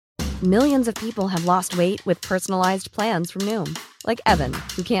Millions of people have lost weight with personalized plans from Noom. Like Evan,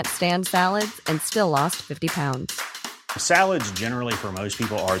 who can't stand salads and still lost 50 pounds. Salads generally for most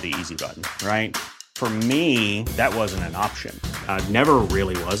people are the easy button, right? For me, that wasn't an option. I never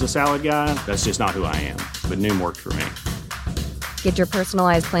really was a salad guy. That's just not who I am. But Noom worked for me. Get your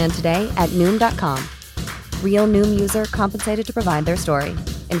personalized plan today at Noom.com. Real Noom user compensated to provide their story.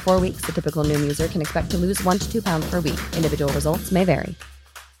 In 4 weeks, the typical Noom user can expect to lose 1 to 2 pounds per week. Individual results may vary.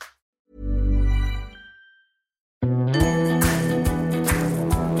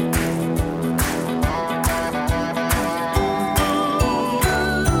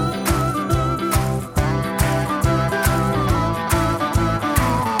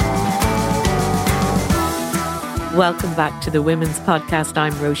 Welcome back to the Women's Podcast.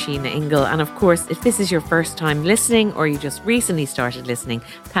 I'm Roisin Ingle. And of course, if this is your first time listening or you just recently started listening,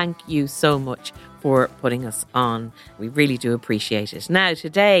 thank you so much for putting us on. We really do appreciate it. Now,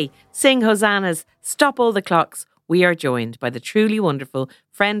 today, sing hosannas, stop all the clocks. We are joined by the truly wonderful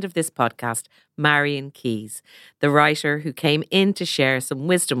friend of this podcast, Marian Keyes, the writer who came in to share some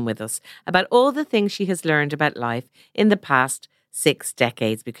wisdom with us about all the things she has learned about life in the past 6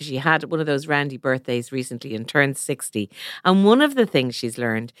 decades, because she had one of those roundy birthdays recently and turned 60. And one of the things she's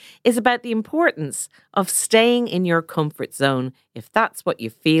learned is about the importance of staying in your comfort zone if that's what you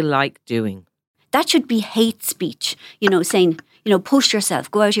feel like doing. That should be hate speech, saying, push yourself,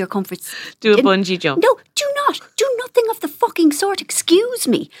 go out of your comfort zone. Do a bungee jump. No, do not. Do nothing of the fucking sort. Excuse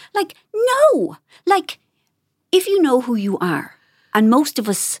me. No. If you know who you are, and most of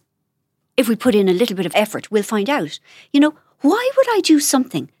us, if we put in a little bit of effort, we'll find out, why would I do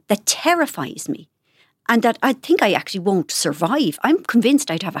something that terrifies me and that I think I actually won't survive? I'm convinced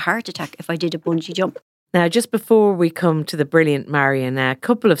I'd have a heart attack if I did a bungee jump. Now, just before we come to the brilliant Marian, a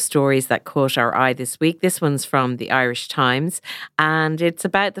couple of stories that caught our eye this week. This one's from the Irish Times, and it's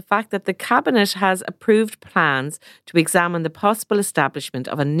about the fact that the Cabinet has approved plans to examine the possible establishment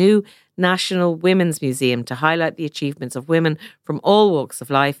of a new National Women's Museum to highlight the achievements of women from all walks of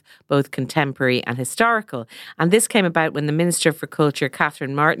life, both contemporary and historical. And this came about when the Minister for Culture,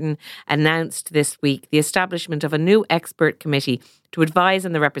 Catherine Martin, announced this week the establishment of a new expert committee to advise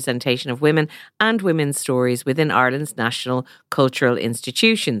on the representation of women and women's stories within Ireland's national cultural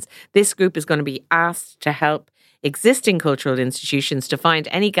institutions. This group is going to be asked to help existing cultural institutions to find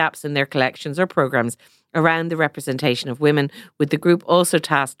any gaps in their collections or programmes around the representation of women, with the group also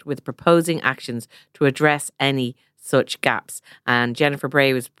tasked with proposing actions to address any such gaps. And Jennifer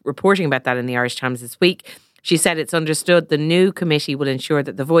Bray was reporting about that in the Irish Times this week. She said it's understood the new committee will ensure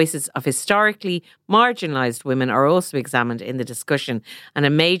that the voices of historically marginalised women are also examined in the discussion, and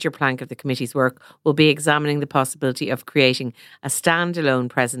a major plank of the committee's work will be examining the possibility of creating a standalone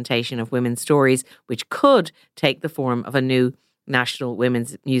presentation of women's stories, which could take the form of a new National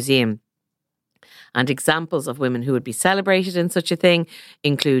Women's Museum. And examples of women who would be celebrated in such a thing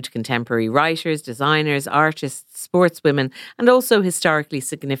include contemporary writers, designers, artists, sportswomen, and also historically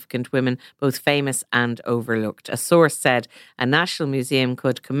significant women, both famous and overlooked. A source said a national museum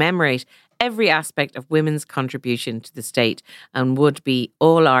could commemorate every aspect of women's contribution to the state and would be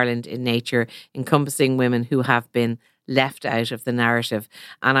all Ireland in nature, encompassing women who have been left out of the narrative.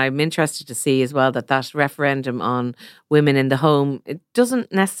 And I'm interested to see as well that referendum on women in the home, it doesn't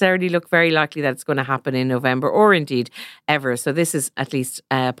necessarily look very likely that it's going to happen in November or indeed ever. So this is at least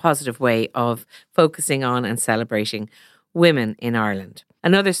a positive way of focusing on and celebrating women in Ireland.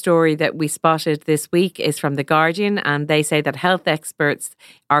 Another story that we spotted this week is from The Guardian, and they say that health experts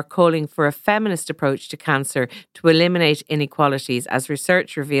are calling for a feminist approach to cancer to eliminate inequalities, as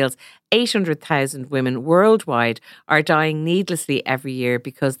research reveals 800,000 women worldwide are dying needlessly every year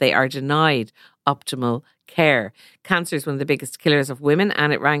because they are denied optimal care. Cancer is one of the biggest killers of women,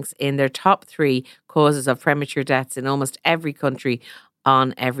 and it ranks in their top 3 causes of premature deaths in almost every country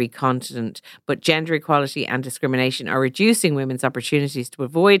on every continent. But gender equality and discrimination are reducing women's opportunities to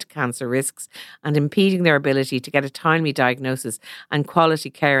avoid cancer risks and impeding their ability to get a timely diagnosis and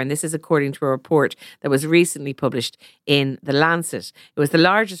quality care. And this is according to a report that was recently published in The Lancet. It was the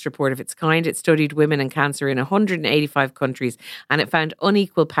largest report of its kind. It studied women and cancer in 185 countries, and it found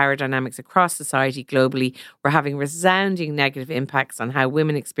unequal power dynamics across society globally were having resounding negative impacts on how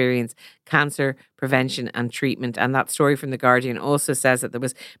women experience cancer prevention and treatment. And that story from The Guardian also says that there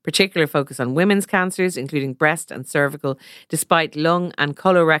was particular focus on women's cancers, including breast and cervical, despite lung and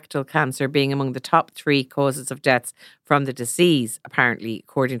colorectal cancer being among the top 3 causes of deaths from the disease, apparently,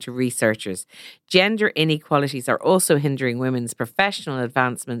 according to researchers. Gender inequalities are also hindering women's professional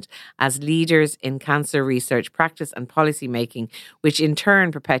advancement as leaders in cancer research, practice and policy making, which in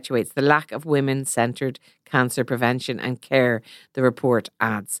turn perpetuates the lack of women-centred cancer prevention and care, the report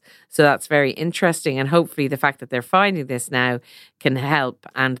adds. So that's very interesting. And hopefully the fact that they're finding this now can help.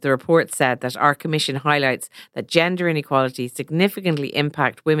 And the report said that our commission highlights that gender inequality significantly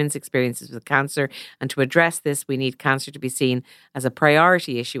impact women's experiences with cancer. And to address this, we need cancer to be seen as a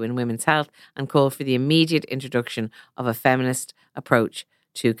priority issue in women's health and call for the immediate introduction of a feminist approach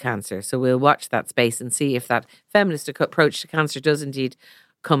to cancer. So we'll watch that space and see if that feminist approach to cancer does indeed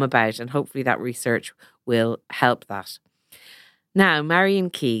come about, and hopefully that research will help that. Now, Marian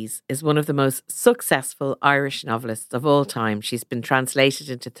Keyes is one of the most successful Irish novelists of all time. She's been translated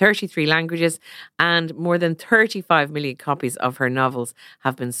into 33 languages and more than 35 million copies of her novels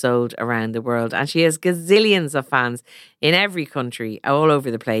have been sold around the world. And she has gazillions of fans in every country, all over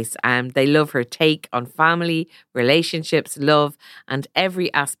the place. They love her take on family, relationships, love, and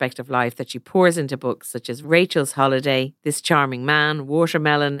every aspect of life that she pours into books such as Rachel's Holiday, This Charming Man,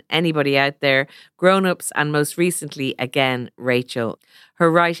 Watermelon, Anybody Out There, Grown Ups, and most recently, again, Rachel. Her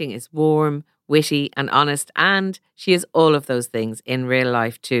writing is warm, witty and honest, and she is all of those things in real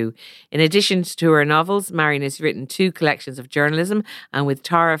life too. In addition to her novels, Marian has written 2 collections of journalism, and with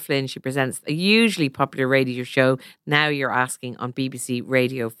Tara Flynn she presents a hugely popular radio show, Now You're Asking, on BBC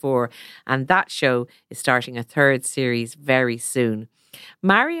Radio 4, and that show is starting a 3rd series very soon.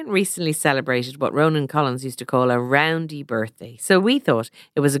 Marian recently celebrated what Ronan Collins used to call a roundy birthday. So we thought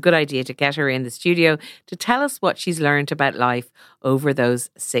it was a good idea to get her in the studio to tell us what she's learned about life over those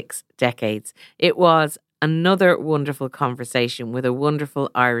 6 decades. It was another wonderful conversation with a wonderful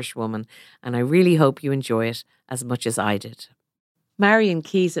Irish woman, and I really hope you enjoy it as much as I did. Marian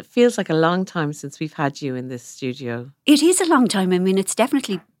Keyes, it feels like a long time since we've had you in this studio. It is a long time. I mean, it's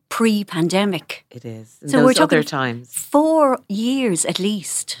definitely pre-pandemic. It is. In so those we're talking other times. 4 years at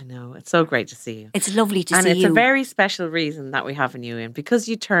least. I know. It's so great to see you. It's lovely to see you. And it's a very special reason that we're having you in, because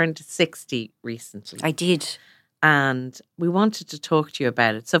you turned 60 recently. I did. And we wanted to talk to you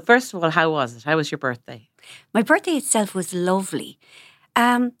about it. So first of all, how was it? How was your birthday? My birthday itself was lovely.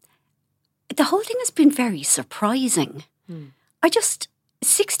 The whole thing has been very surprising.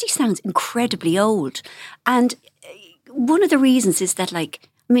 60 sounds incredibly old. And one of the reasons is that,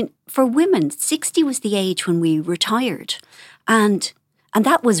 for women, 60 was the age when we retired. And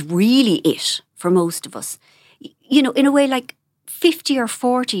that was really it for most of us. You know, in a way, 50 or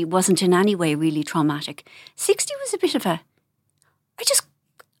 40 wasn't in any way really traumatic. 60 was a bit of I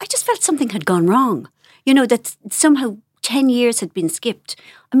just felt something had gone wrong. You know, that somehow 10 years had been skipped.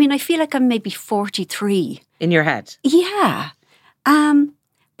 I mean, I feel like I'm maybe 43. In your head? Yeah.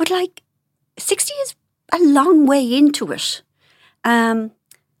 But 60 is a long way into it.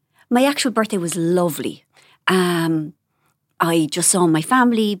 My actual birthday was lovely. I just saw my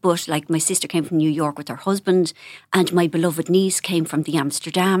family, but my sister came from New York with her husband, and my beloved niece came from the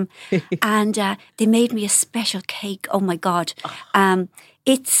Amsterdam, and they made me a special cake. Oh my God. I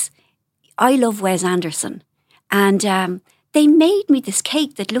love Wes Anderson, and they made me this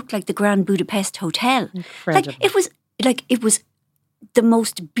cake that looked like the Grand Budapest Hotel. Incredible. It was the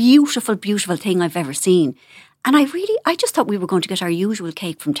most beautiful, beautiful thing I've ever seen. And I just thought we were going to get our usual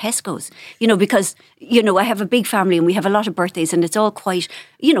cake from Tesco's, because, I have a big family and we have a lot of birthdays and it's all quite,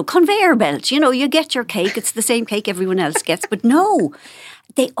 conveyor belt. You get your cake, it's the same cake everyone else gets. But no,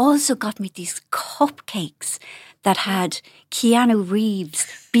 they also got me these cupcakes that had Keanu Reeves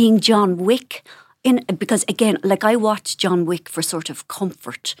being John Wick. Because again, I watch John Wick for sort of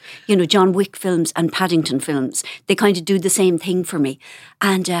comfort. John Wick films and Paddington films, they kind of do the same thing for me.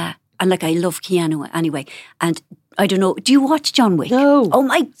 And I love Keanu anyway. And I don't know, do you watch John Wick? No. Oh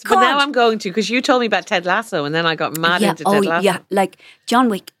my God. But now I'm going to, because you told me about Ted Lasso and then I got mad into Ted Lasso. Yeah, John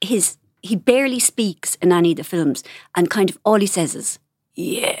Wick, he barely speaks in any of the films, and kind of all he says is,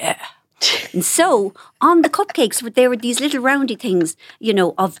 yeah. And so on the cupcakes, there were these little roundy things,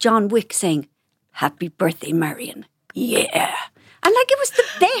 of John Wick saying, happy birthday, Marian. Yeah. And it was the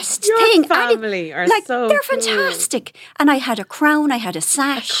best thing. Your family are so they're cool. fantastic. And I had a crown, I had a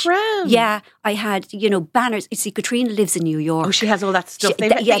sash. A crown? Yeah, I had, banners. You see, Katrina lives in New York. Oh, she has all that stuff.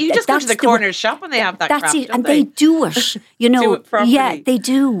 You just go to the corner shop and they have that crap. That's it. Don't And they do it, Do it properly. Yeah, they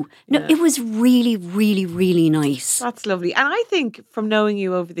do. No, It was really, really, really nice. That's lovely. And I think from knowing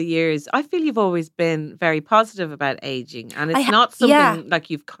you over the years, I feel you've always been very positive about aging. And it's not something like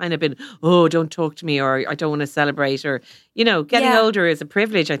you've kind of been, oh, don't talk to me, or I don't want to celebrate, or, getting older is a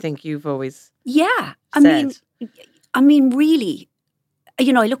privilege, I think you've always said. I mean, really, I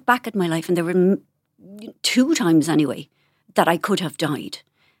look back at my life and there were 2 times anyway that I could have died.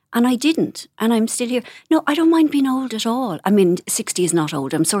 And I didn't. And I'm still here. No, I don't mind being old at all. I mean, 60 is not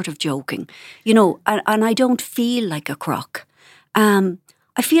old. I'm sort of joking. And I don't feel like a crock. I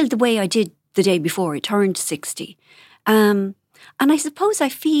feel the way I did the day before I turned 60. And I suppose I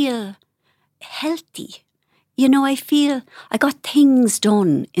feel healthy. You know, I feel I got things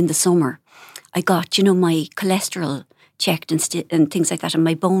done in the summer. I got, you know, my cholesterol checked and things like that, and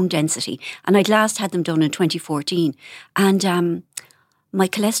my bone density. And I'd last had them done in 2014. And my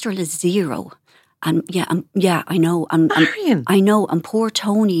cholesterol is 0. And I know. Marian. I know. And poor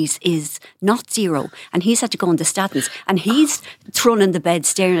Tony's is not 0. And he's had to go on the statins. And he's thrown in the bed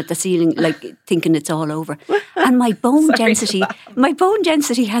staring at the ceiling like thinking it's all over. And my bone density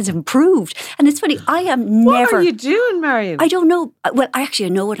has improved. And it's funny, I am never... What are you doing, Marian? I don't know. Well, I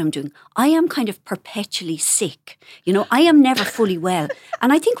know what I'm doing. I am kind of perpetually sick. You know, I am never fully well.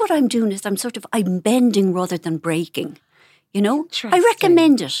 And I think what I'm doing is I'm bending rather than breaking. You know? I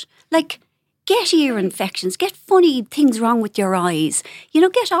recommend it. Like... Get ear infections, get funny things wrong with your eyes, you know,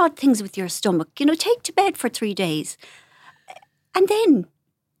 get odd things with your stomach, you know, take to bed for 3 days. And then,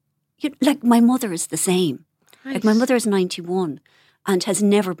 like my mother is the same. Nice. Like my mother is 91 and has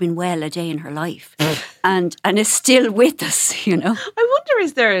never been well a day in her life and is still with us, you know. I wonder,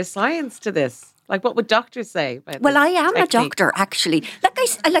 is there a science to this? Like, what would doctors say about Well, I am technique? a doctor, actually.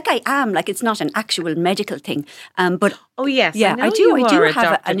 Like it's not an actual medical thing. But oh yes, yeah, I do have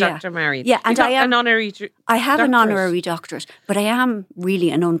doctor, Dr. Marian. Yeah, and I am an honorary. I have doctorate. an honorary doctorate, but I am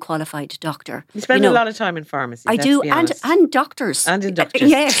really an unqualified doctor. You spend a lot of time in pharmacy. I do, and doctors, and in doctors.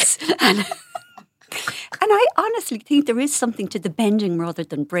 Yes. And I honestly think there is something to the bending rather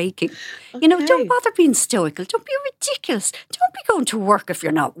than breaking. Okay. You know, don't bother being stoical. Don't be ridiculous. Don't be going to work if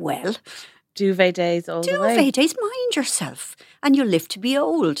you're not well. Duvet days all the way. Duvet days, mind yourself. And you'll live to be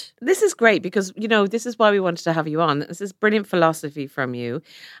old. This is great because, you know, this is why we wanted to have you on. This is brilliant philosophy from you.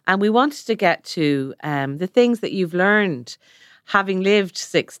 And we wanted to get to the things that you've learned having lived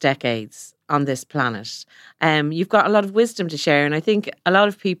 6 decades on this planet. You've got a lot of wisdom to share. And I think a lot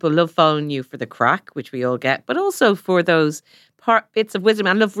of people love following you for the crack, which we all get, but also for those bits of wisdom.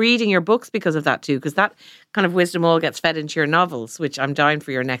 I love reading your books because of that too, because that kind of wisdom all gets fed into your novels, which I'm dying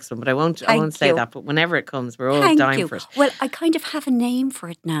for your next one, but I won't say that. But whenever it comes, we're all dying for it. Well, I kind of have a name for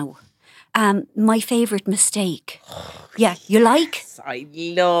it now. My favourite mistake. Yeah, you like? Yes, I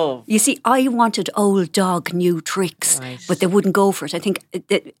love. You see, I wanted old dog new tricks, right, but they wouldn't go for it. I think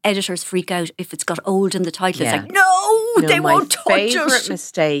the editors freak out if it's got old in the title. Yeah. It's like, no, they won't touch it. My favourite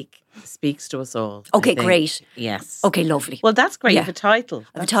mistake speaks to us all. Okay, great. Yes. Okay, lovely. Well, that's great. You have a title.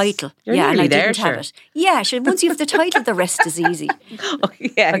 A title. You're and I there, didn't have it. Yeah, sure. Once you have the title, the rest is easy. Oh,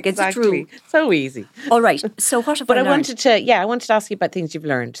 yeah, like exactly. It's true. So easy. All right. So what have I learned? I wanted to ask you about things you've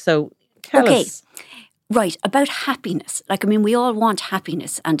learned. So tell us. Right, about happiness. Like, I mean, we all want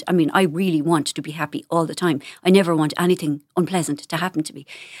happiness. And I mean, I really want to be happy all the time. I never want anything unpleasant to happen to me.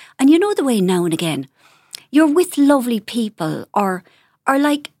 And you know the way now and again, you're with lovely people or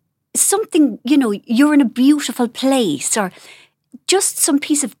like something, you know, you're in a beautiful place or just some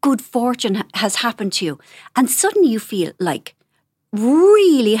piece of good fortune has happened to you. And suddenly you feel like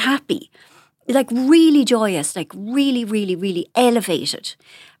really happy, like really joyous, like really, really, really elevated.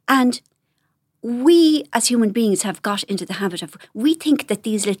 And we as human beings have got into the habit of, we think that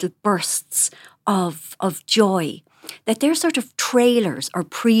these little bursts of joy, that they're sort of trailers or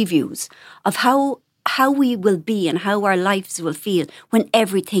previews of how we will be and how our lives will feel when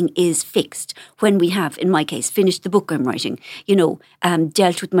everything is fixed. When we have, in my case, finished the book I'm writing, you know,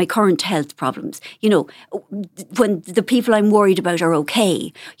 dealt with my current health problems, you know, when the people I'm worried about are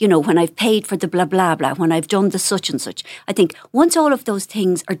okay, you know, when I've paid for the blah, blah, blah, when I've done the such and such. I think once all of those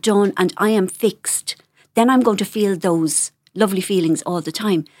things are done and I am fixed, then I'm going to feel those lovely feelings all the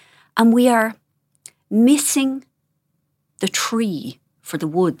time. And we are missing the tree for the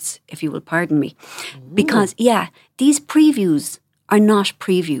woods, if you will pardon me. Ooh. Because, these previews are not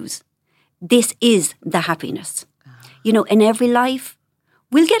previews. This is the happiness. You know, in every life,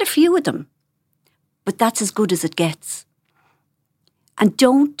 we'll get a few of them, but that's as good as it gets. And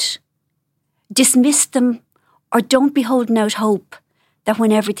don't dismiss them or don't be holding out hope that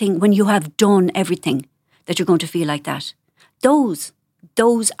when you have done everything, that you're going to feel like that. They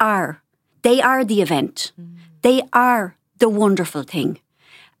are the event. Mm. They are the wonderful thing.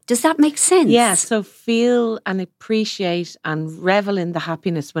 Does that make sense? Yeah, so feel and appreciate and revel in the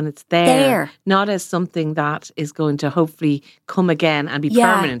happiness when it's there. Not as something that is going to hopefully come again and be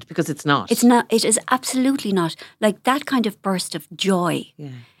permanent, because it's not. It's not. It is absolutely not. Like that kind of burst of joy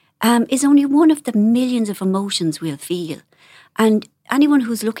is only one of the millions of emotions we'll feel. And anyone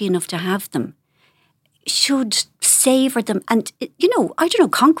who's lucky enough to have them should savour them and, you know, I don't know,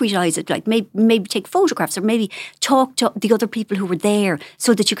 concretize it, like maybe take photographs or maybe talk to the other people who were there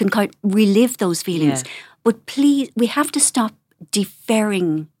so that you can kind of relive those feelings. Yeah. But please, we have to stop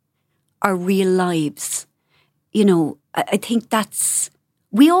deferring our real lives. You know, I think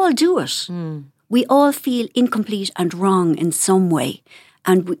we all do it. We all feel incomplete and wrong in some way.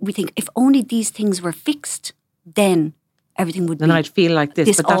 And we think if only these things were fixed, then everything would be. And I'd feel like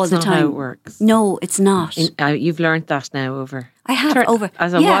this, but all that's the not time. how it works. No, it's not. You've learned that now I have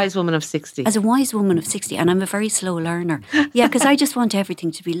as a wise woman of 60. As a wise woman of 60, and I'm a very slow learner. Yeah, because I just want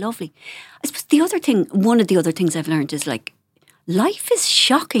everything to be lovely. I suppose one of the other things I've learned is like, life is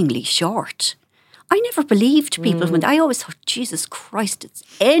shockingly short. I never believed people when I always thought, Jesus Christ, it's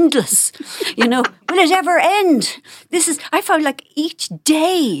endless. You know, will it ever end? I found like each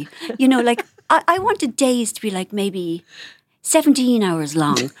day, you know, like I wanted days to be like maybe 17 hours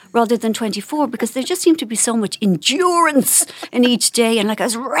long rather than 24 because there just seemed to be so much endurance in each day. And like I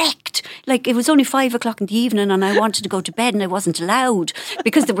was wrecked. Like it was only 5 o'clock in the evening and I wanted to go to bed and I wasn't allowed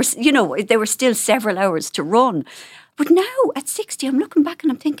because there were still several hours to run. But now at 60, I'm looking back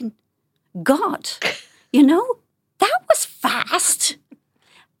and I'm thinking, God, you know, that was fast.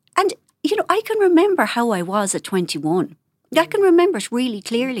 And, you know, I can remember how I was at 21. I can remember it really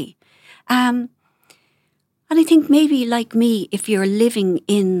clearly. And I think maybe like me, if you're living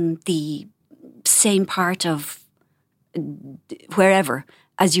in the same part of wherever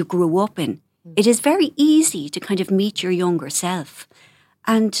as you grew up in, it is very easy to kind of meet your younger self.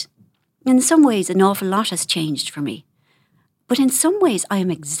 And in some ways, an awful lot has changed for me. But in some ways, I am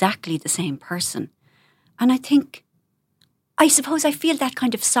exactly the same person. And I suppose I feel that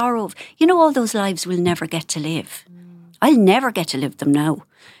kind of sorrow of, you know, all those lives we'll never get to live. I'll never get to live them now,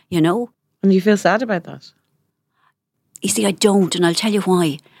 you know. And you feel sad about that? You see, I don't, and I'll tell you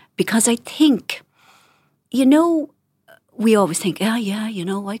why. Because I think, you know, we always think, yeah, you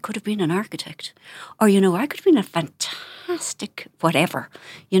know, I could have been an architect. Or, you know, I could have been a fantastic whatever.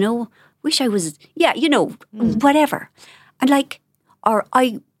 You know, wish I was, you know, whatever. And like, or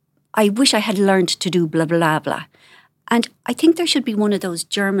I wish I had learned to do blah, blah, blah. And I think there should be one of those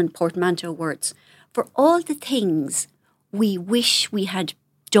German portmanteau words for all the things we wish we had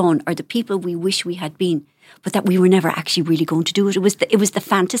done or the people we wish we had been, but that we were never actually really going to do it. It was the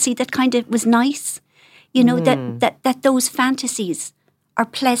fantasy that kind of was nice. You know, that those fantasies are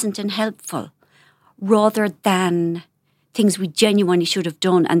pleasant and helpful rather than things we genuinely should have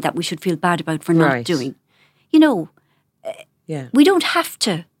done and that we should feel bad about for not doing. You know, we don't have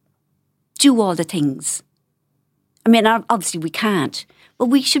to do all the things. I mean, obviously we can't, but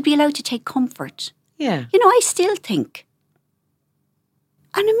we should be allowed to take comfort. Yeah. You know, I still think,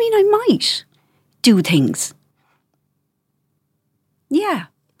 and I mean, I might do things. Yeah.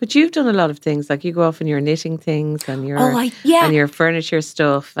 But you've done a lot of things, like you go off and you're knitting things and and your furniture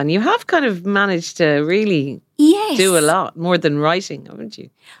stuff, and you have kind of managed to really do a lot more than writing, haven't you?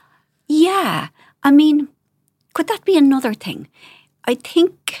 Yeah. I mean, could that be another thing? I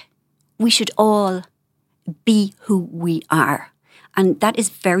think we should all be who we are. And that is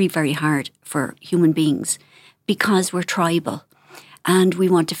very, very hard for human beings because we're tribal and we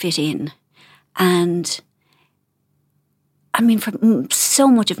want to fit in. And I mean, for so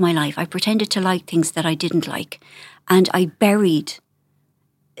much of my life, I pretended to like things that I didn't like. And I buried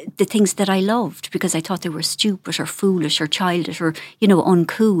the things that I loved because I thought they were stupid or foolish or childish or, you know,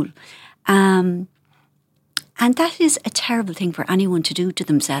 uncool. And that is a terrible thing for anyone to do to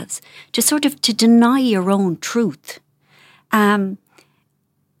themselves, to sort of to deny your own truth. You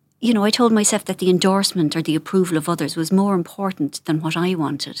know, I told myself that the endorsement or the approval of others was more important than what I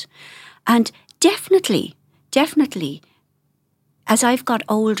wanted. And definitely, as I've got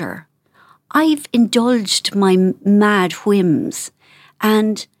older, I've indulged my mad whims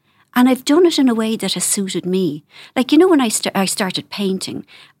and I've done it in a way that has suited me. Like, you know, when I started painting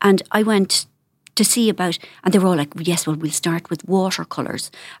and I went to see about, and they were all like, yes, well, we'll start with watercolours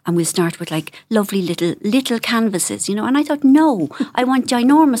and we'll start with like lovely little canvases, you know. And I thought, no, I want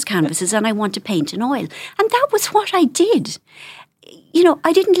ginormous canvases and I want to paint in oil. And that was what I did. You know,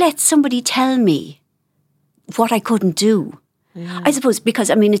 I didn't let somebody tell me what I couldn't do. Yeah. I suppose because,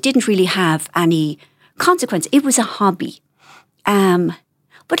 I mean, it didn't really have any consequence. It was a hobby.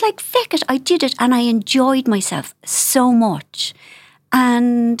 But like, feck it, I did it and I enjoyed myself so much.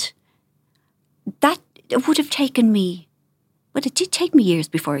 And that would have taken me, well, it did take me years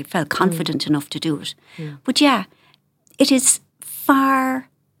before I felt confident enough to do it. Yeah. But yeah, it is far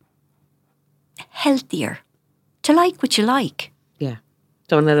healthier to like what you like. Yeah.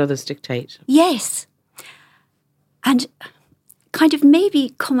 Don't let others dictate. Yes. And kind of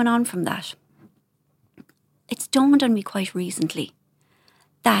maybe coming on from that, it's dawned on me quite recently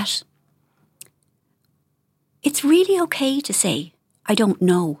that it's really okay to say, I don't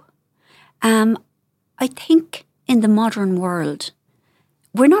know. I think in the modern world,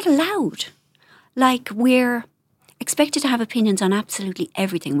 we're not allowed. Like, we're expected to have opinions on absolutely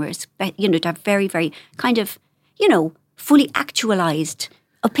everything. We're, to have very, very kind of, fully actualised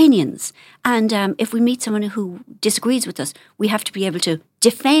opinions. And if we meet someone who disagrees with us, we have to be able to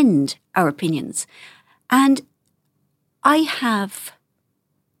defend our opinions. And I have,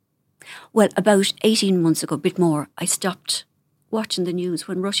 about 18 months ago, a bit more, I stopped watching the news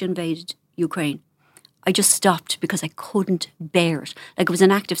when Russia invaded Ukraine. I just stopped because I couldn't bear it. Like, it was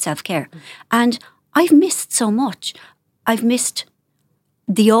an act of self-care. And I've missed so much. I've missed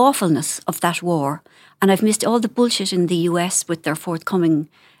the awfulness of that war, and I've missed all the bullshit in the US with their forthcoming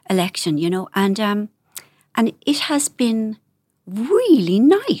election, and it has been really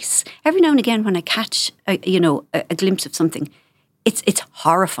nice. Every now and again when I catch a glimpse of something, it's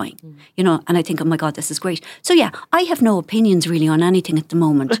horrifying, and I think, oh my God, this is great. So yeah, I have no opinions really on anything at the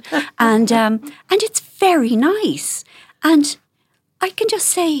moment. and it's very nice. And I can just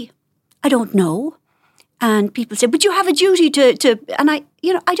say, I don't know. And people say, but you have a duty to and I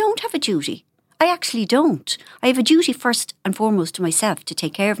don't have a duty. I actually don't. I have a duty first and foremost to myself, to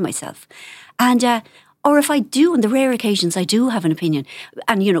take care of myself. And, or if I do, on the rare occasions I do have an opinion,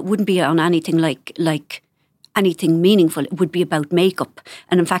 and, it wouldn't be on anything like anything meaningful. It would be about makeup.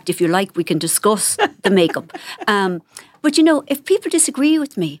 And in fact, if you like, we can discuss the makeup. But, if people disagree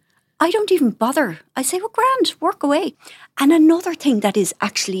with me, I don't even bother. I say, well, grand, work away. And another thing that is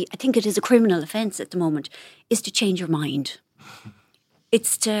actually, I think it is a criminal offence at the moment, is to change your mind.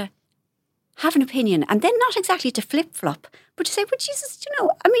 It's to have an opinion, and then not exactly to flip-flop, but to say, well, Jesus,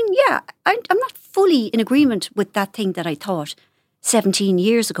 I'm not fully in agreement with that thing that I thought 17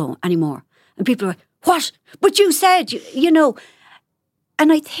 years ago anymore. And people are like, what? But you said,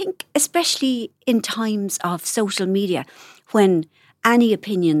 And I think, especially in times of social media, when any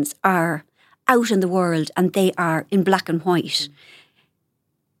opinions are out in the world and they are in black and white,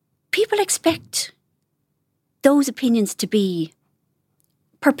 people expect those opinions to be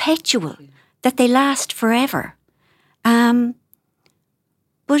perpetual, that they last forever. But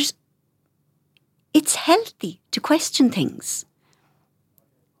it's healthy to question things.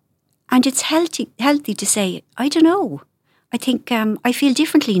 And it's healthy to say, I don't know. I think I feel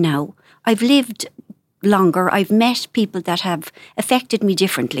differently now. I've lived longer. I've met people that have affected me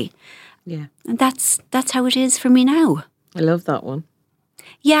differently. Yeah. And that's how it is for me now. I love that one.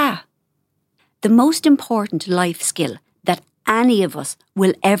 Yeah. The most important life skill that any of us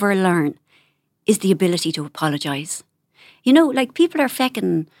will ever learn is the ability to apologise. People are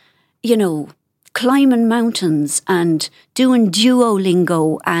fecking, climbing mountains and doing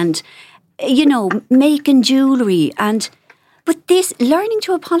Duolingo and, making jewellery but this, learning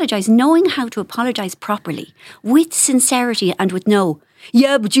to apologise, knowing how to apologise properly, with sincerity and with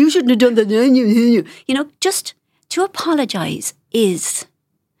yeah, but you shouldn't have done that. Just to apologise is,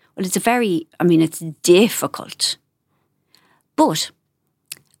 it's it's difficult. But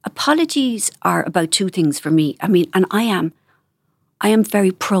apologies are about two things for me. And I am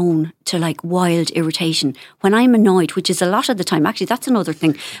very prone to wild irritation. When I'm annoyed, which is a lot of the time, actually that's another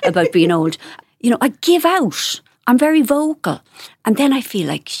thing about being old, I give out. I'm very vocal. And then I feel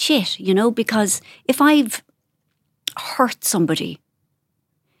like shit, because if I've hurt somebody,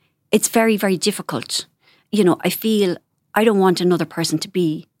 it's very, very difficult. I feel I don't want another person to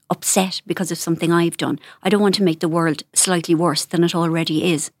be upset because of something I've done. I don't want to make the world slightly worse than it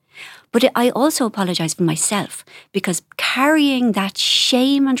already is. But I also apologise for myself, because carrying that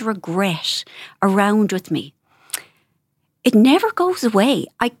shame and regret around with me, it never goes away.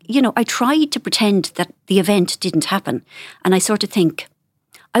 I tried to pretend that the event didn't happen, and I sort of think,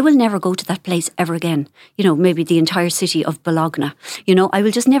 I will never go to that place ever again. Maybe the entire city of Bologna.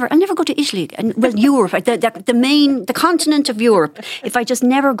 I'll never go to Italy and Europe, the continent of Europe. If I just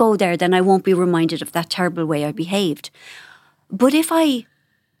never go there, then I won't be reminded of that terrible way I behaved. But if I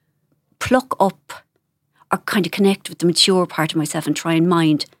pluck up or kind of connect with the mature part of myself and try and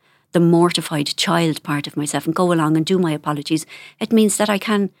mind the mortified child part of myself and go along and do my apologies, it means that I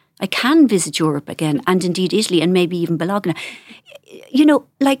can visit Europe again, and indeed Italy, and maybe even Bologna.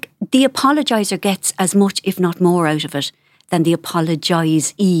 The apologiser gets as much, if not more, out of it than the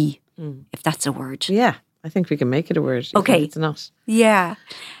apologise-y, if that's a word. Yeah, I think we can make it a word. Okay. It's not. Yeah.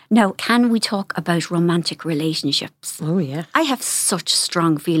 Now, can we talk about romantic relationships? Oh, yeah. I have such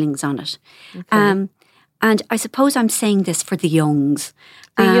strong feelings on it. Okay. And I suppose I'm saying this for the youngs.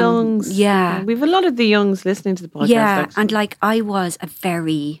 The youngs. Yeah. We've a lot of the youngs listening to the podcast. Yeah, actually. and I was a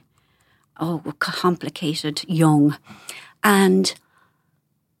very, complicated young. And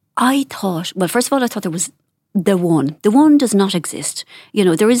I thought, well, first of all, I thought there was the one. The one does not exist. You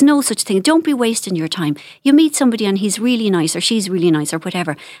know, there is no such thing. Don't be wasting your time. You meet somebody and he's really nice or she's really nice or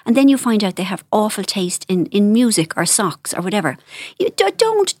whatever, and then you find out they have awful taste in music or socks or whatever. You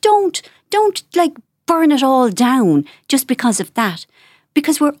don't like burn it all down just because of that.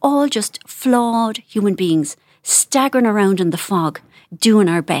 Because we're all just flawed human beings staggering around in the fog, doing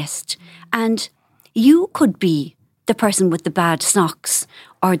our best. And you could be the person with the bad socks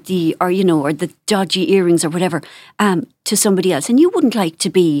or the dodgy earrings or whatever to somebody else, and you wouldn't like to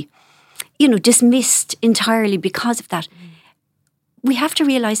be, dismissed entirely because of that. We have to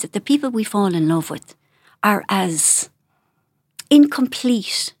realise that the people we fall in love with are as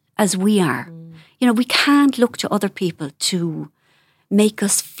incomplete as we are. We can't look to other people to make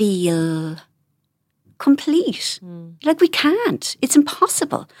us feel complete. Like, we can't. It's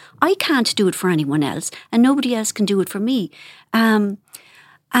impossible. I can't do it for anyone else, and nobody else can do it for me. And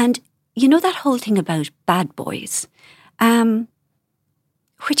that whole thing about bad boys,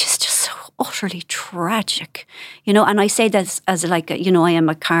 which is just so utterly tragic, and I say this as like, I am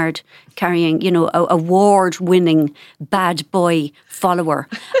a card carrying, award-winning bad boy follower.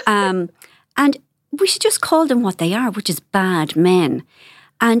 And we should just call them what they are, which is bad men.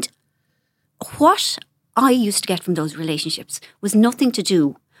 And what I used to get from those relationships was nothing to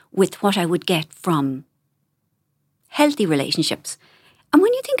do with what I would get from healthy relationships. And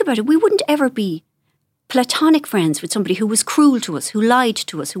when you think about it, we wouldn't ever be platonic friends with somebody who was cruel to us, who lied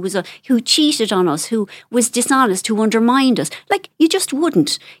to us, who cheated on us, who was dishonest, who undermined us. Like, you just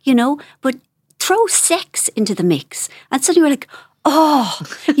wouldn't, But throw sex into the mix, and suddenly we're like,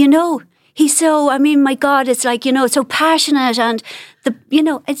 he's so, my God, it's like, so passionate, and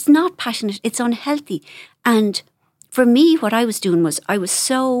it's not passionate, it's unhealthy. And for me, what I was doing was I was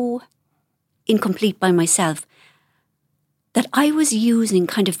so incomplete by myself that I was using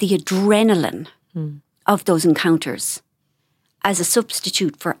kind of the adrenaline of those encounters as a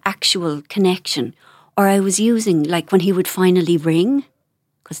substitute for actual connection. Or I was using, like, when he would finally ring,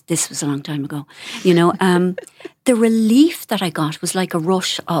 because this was a long time ago, the relief that I got was like a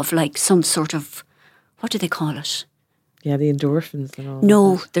rush of like some sort of, what do they call it? Yeah, the endorphins and all.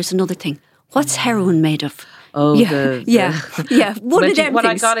 No, there's another thing. What's heroin made of? Oh, yeah. One of them What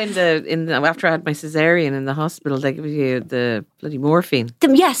things. I got in after I had my cesarean in the hospital, they give you the bloody morphine.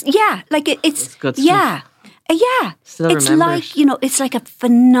 Yes, yeah, like it's good stuff. Yeah. Still it's remember like it. it's like a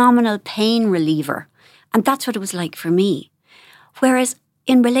phenomenal pain reliever, and that's what it was like for me. Whereas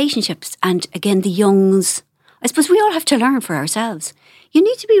in relationships, and again the youngs, I suppose we all have to learn for ourselves. You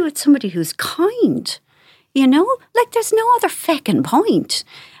need to be with somebody who's kind. Like, there's no other feckin' point.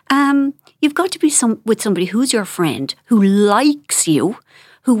 You've got to be with somebody who's your friend, who likes you,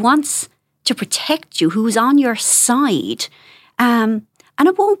 who wants to protect you, who's on your side. And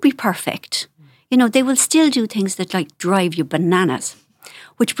it won't be perfect. They will still do things that like drive you bananas.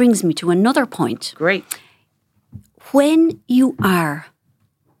 Which brings me to another point. Great. When you are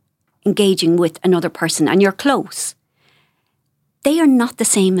engaging with another person and you're close, they are not the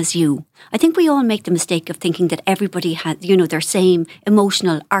same as you. I think we all make the mistake of thinking that everybody has, their same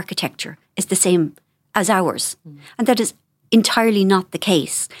emotional architecture is the same as ours. And that is entirely not the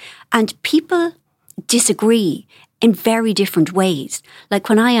case. And people disagree in very different ways. Like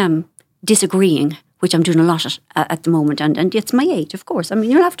when I am disagreeing, which I'm doing a lot at the moment, and it's my age, of course.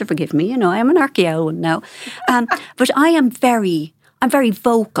 You'll have to forgive me, I am an archaeowl now. But I'm very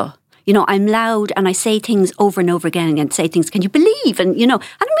vocal. I'm loud and I say things over and over again and say things, can you believe? And, I'm not,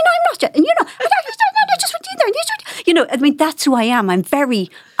 and, I just went in there, and that's who I am. I'm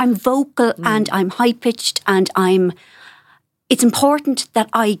vocal and I'm high-pitched and it's important that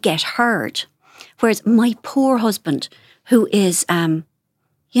I get heard. Whereas my poor husband, who is,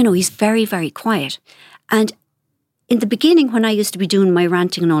 he's very, very quiet. And in the beginning, when I used to be doing my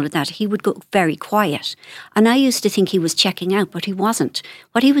ranting and all of that, he would go very quiet. And I used to think he was checking out, but he wasn't.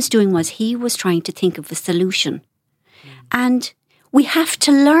 What he was doing was he was trying to think of a solution. And we have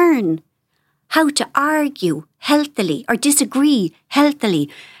to learn how to argue healthily or disagree healthily.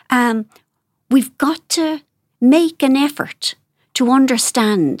 We've got to make an effort to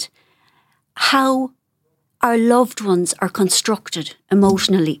understand how our loved ones are constructed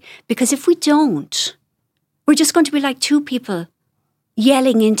emotionally. Because if we don't, we're just going to be like two people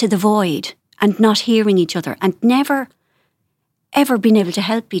yelling into the void and not hearing each other and never, ever being able to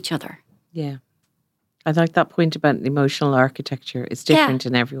help each other. Yeah. I like that point about emotional architecture. It's different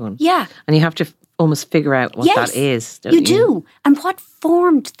in everyone. Yeah. And you have to almost figure out what that is. Don't you do. And what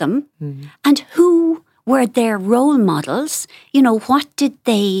formed them and who were their role models. What did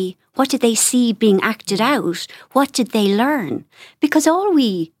they see being acted out? What did they learn? Because all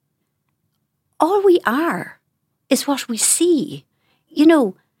we are is what we see. You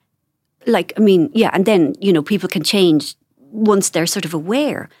know, like, I mean, yeah, and then, you know, people can change once they're sort of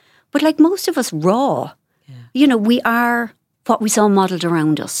aware. But like most of us raw, you know, we are what we saw modelled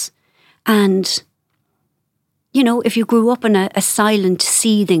around us. And, you know, if you grew up in a silent,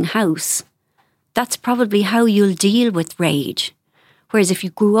 seething house, that's probably how you'll deal with rage. Whereas if you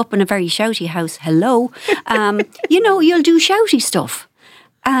grew up in a very shouty house, you know, you'll do shouty stuff.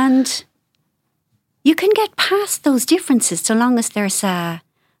 And you can get past those differences so long as there's a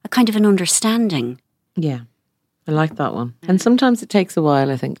kind of an understanding. Yeah, I like that one. And sometimes it takes a while,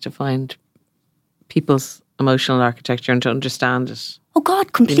 I think, to find people's emotional architecture and to understand it. Oh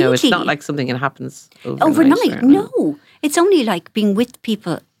God, completely. You know, it's not like something that happens overnight. No, it's only like being with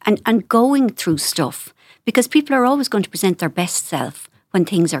people and going through stuff, because people are always going to present their best self when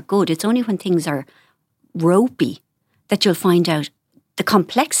things are good. It's only when things are ropey that you'll find out the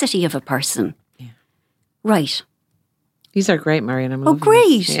complexity of a person. Yeah. Right. These are great, Marian. Oh,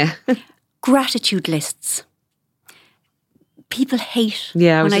 great. Yeah. Gratitude lists. People hate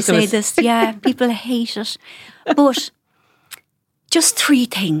when I say this. Yeah, people hate it. But just 3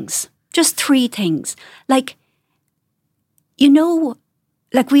 things. Just 3 things. Like, you know,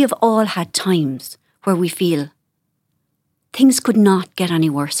 like we have all had times where we feel things could not get any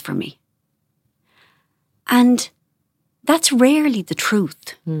worse for me. And that's rarely the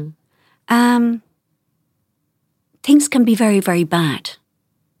truth. Things can be very, very bad.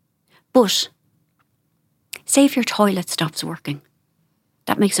 But say if your toilet stops working,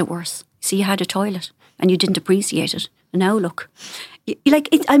 that makes it worse. See, you had a toilet and you didn't appreciate it. And now look,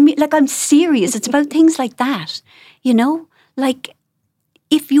 I'm serious. It's about things like that, you know? Like,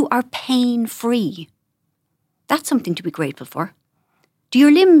 if you are pain-free, that's something to be grateful for. Do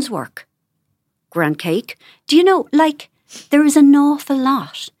your limbs work? Grand cake. Do you know, like, there is an awful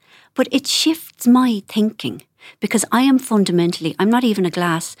lot, but it shifts my thinking. Because I am fundamentally, I'm not even a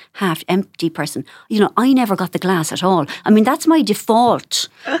glass half empty person. You know, I never got the glass at all. I mean, that's my default.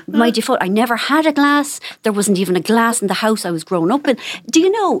 I never had a glass. There wasn't even a glass in the house I was growing up in. Do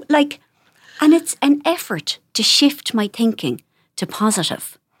you know, like, and it's an effort to shift my thinking to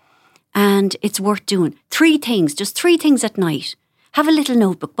positive. And it's worth doing. 3 things, just 3 things at night. Have a little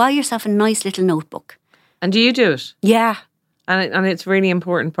notebook. Buy yourself a nice little notebook. And do you do it? Yeah. And it's a really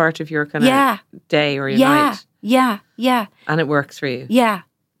important part of your kind of day or your night. Yeah. And it works for you. Yeah.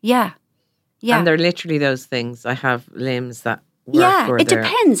 And they're literally those things. I have limbs that work. Yeah, it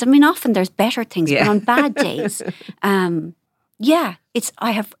depends. I mean, often there's better things, but on bad days, my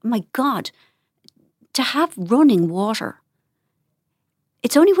God, to have running water,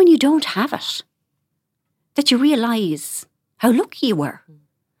 it's only when you don't have it that you realise how lucky you were.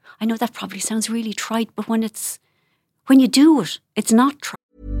 I know that probably sounds really trite, but when you do it, it's not trite.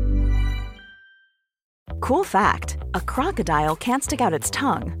 Cool fact, a crocodile can't stick out its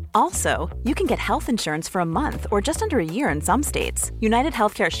tongue. Also, you can get health insurance for a month or just under a year in some states. United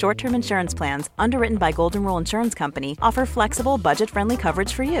Healthcare short-term insurance plans, underwritten by Golden Rule Insurance Company, offer flexible, budget-friendly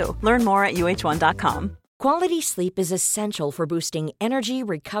coverage for you. Learn more at uh1.com. Quality sleep is essential for boosting energy,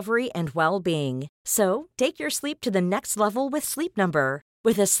 recovery, and well-being. So, take your sleep to the next level with Sleep Number.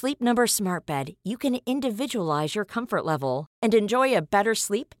 With a Sleep Number smart bed, you can individualize your comfort level and enjoy a better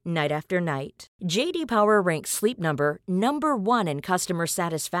sleep night after night. J.D. Power ranks Sleep Number number 1 in customer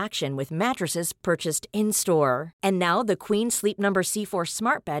satisfaction with mattresses purchased in-store. And now the Queen Sleep Number C4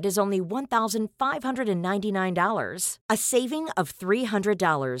 smart bed is only $1,599, a saving of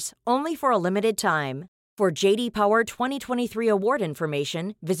 $300, only for a limited time. For J.D. Power 2023 award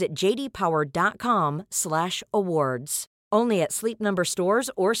information, visit jdpower.com/awards. Only at Sleep Number stores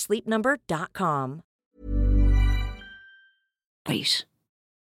or sleepnumber.com. Right.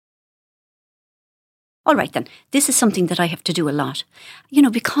 All right then. This is something that I have to do a lot. You know,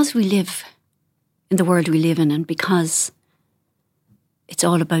 because we live in the world we live in, and because it's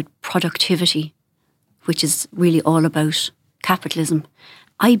all about productivity, which is really all about capitalism,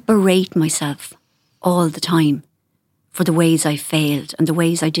 I berate myself all the time for the ways I failed and the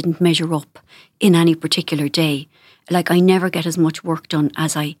ways I didn't measure up in any particular day. Like, I never get as much work done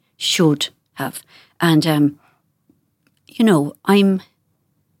as I should have. And, you know,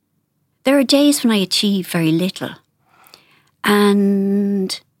 there are days when I achieve very little.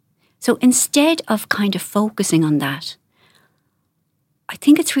 And so instead of kind of focusing on that, I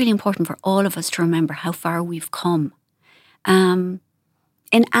think it's really important for all of us to remember how far we've come. In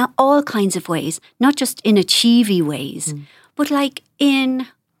all kinds of ways, not just in achievey ways, but like in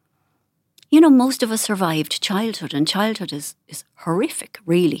most of us survived childhood, and childhood is horrific,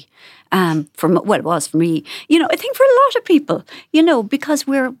 really. It was for me. I think for a lot of people, because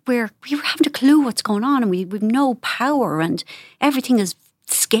we haven't a clue what's going on, and we've no power, and everything is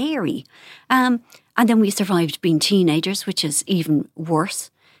scary. And then we survived being teenagers, which is even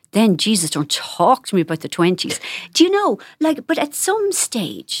worse. Then, Jesus, don't talk to me about the 20s. Do you know, but at some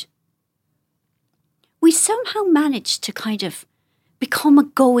stage, we somehow managed to kind of become a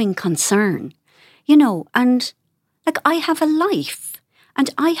going concern, and I have a life, and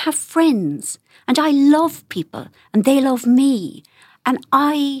I have friends, and I love people, and they love me, and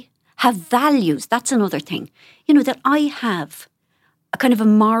I have values. That's another thing, that I have a kind of a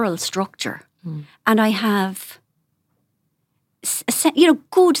moral structure, and I have,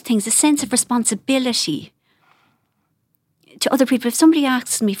 good things, a sense of responsibility to other people. If somebody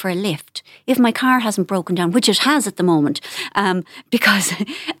asks me for a lift, if my car hasn't broken down, which it has at the moment, because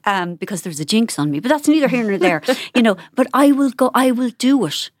there's a jinx on me, but that's neither here nor there, but I will do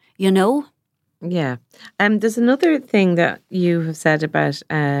it, Yeah. There's another thing that you have said about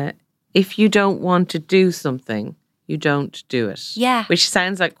if you don't want to do something, you don't do it. Yeah. Which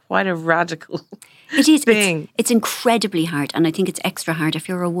sounds like quite a radical It is. thing. It's incredibly hard, and I think it's extra hard if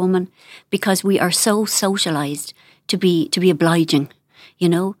you're a woman, because we are so socialised to be obliging,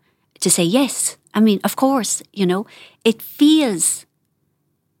 to say yes. I mean, of course, it feels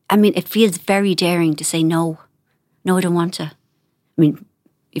very daring to say no. No, I don't want to. I mean,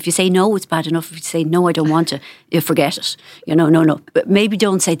 if you say no, it's bad enough. If you say no, I don't want to, you forget it. No. But maybe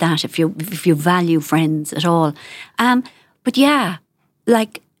don't say that if you value friends at all. But yeah,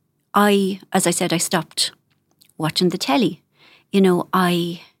 as I said, I stopped watching the telly.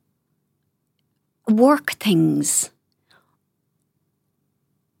 I work things.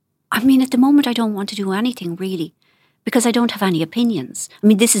 I mean, at the moment, I don't want to do anything really, because I don't have any opinions. I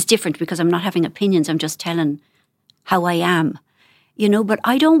mean, this is different because I'm not having opinions. I'm just telling how I am, but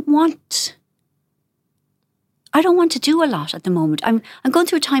I don't want to do a lot at the moment. I'm going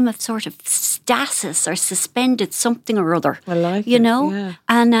through a time of sort of stasis or suspended something or other. I like it, yeah.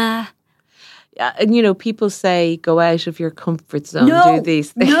 And and people say go out of your comfort zone, do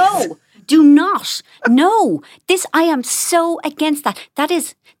these things. No, do not. No, I am so against that.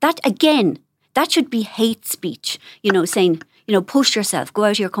 That should be hate speech. Saying, push yourself, go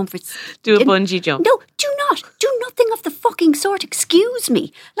out of your comfort zone. Do a bungee jump. No, do not. Do nothing of the fucking sort. Excuse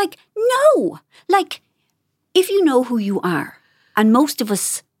me. No. If you know who you are, and most of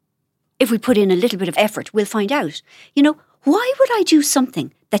us, if we put in a little bit of effort, we'll find out, why would I do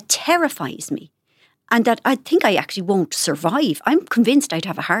something that terrifies me and that I think I actually won't survive? I'm convinced I'd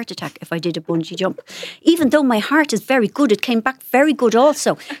have a heart attack if I did a bungee jump. Even though my heart is very good, it came back very good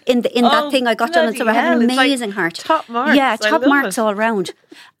also in that thing I got done. And so I have an amazing heart. Top marks. Yeah, top marks all around.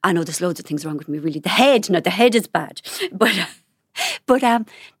 I know there's loads of things wrong with me, really. The head is bad. But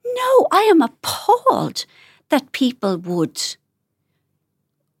no, I am appalled that people would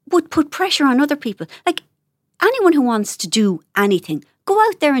put pressure on other people. Anyone who wants to do anything, go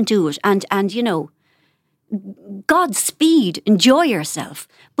out there and do it. And Godspeed, enjoy yourself.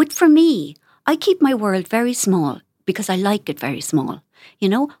 But for me, I keep my world very small because I like it very small.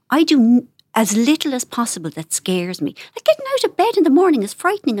 I do as little as possible that scares me. Getting out of bed in the morning is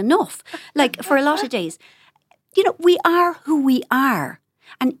frightening enough, for a lot of days. We are who we are.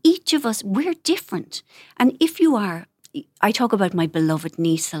 And each of us, we're different. And if you are, I talk about my beloved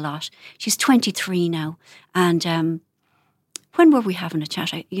niece a lot. She's 23 now. And when were we having a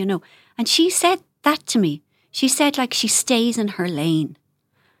chat? And she said that to me. She said she stays in her lane.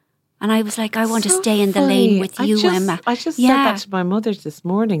 And I was like, I want to stay in the lane with you, Emma. I just said that to my mother this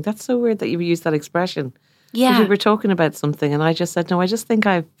morning. That's so weird that you used that expression. Yeah. We were talking about something and I just said, no, I just think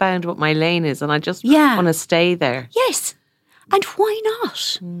I've found what my lane is and I just want to stay there. Yes. And why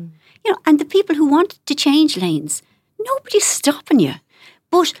not? And the people who want to change lanes, nobody's stopping you.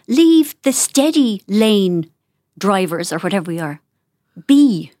 But leave the steady lane drivers or whatever we are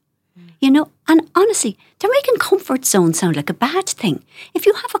be. And honestly, they're making comfort zone sound like a bad thing. If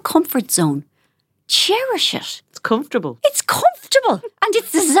you have a comfort zone, cherish it. It's comfortable. It's comfortable. And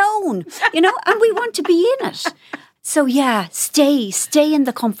it's the zone, and we want to be in it. So yeah, stay in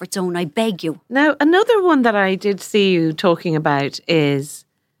the comfort zone, I beg you. Now, another one that I did see you talking about is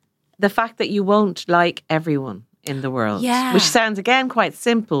the fact that you won't like everyone in the world. Yeah. Which sounds, again, quite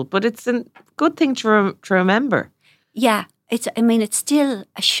simple, but it's a good thing to remember. Yeah, it's still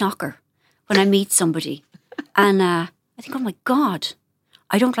a shocker when I meet somebody and I think, oh my God,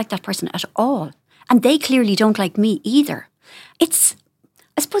 I don't like that person at all. And they clearly don't like me either. It's,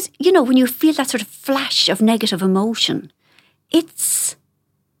 I suppose, when you feel that sort of flash of negative emotion, it's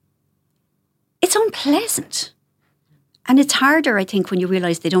it's unpleasant. And it's harder, I think, when you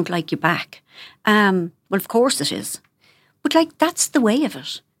realise they don't like you back. Well, of course it is. But like, that's the way of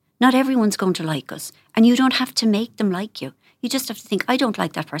it. Not everyone's going to like us. And you don't have to make them like you. You just have to think, I don't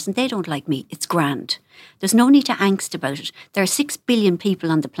like that person. They don't like me. It's grand. There's no need to angst about it. There are 6 billion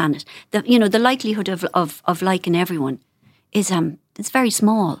people on the planet. The likelihood of liking everyone is it's very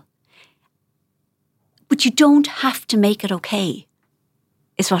small. But you don't have to make it okay,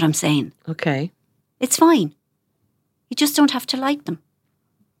 is what I'm saying. Okay. It's fine. You just don't have to like them.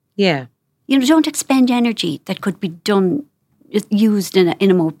 Yeah. Don't expend energy that could be used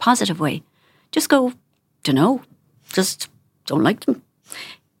in a more positive way. Just go, dunno, just don't like them.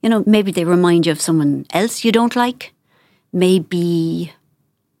 Maybe they remind you of someone else you don't like. Maybe,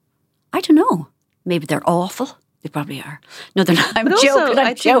 I don't know, maybe they're awful. They probably are. No, they're not. I'm but joking. Also,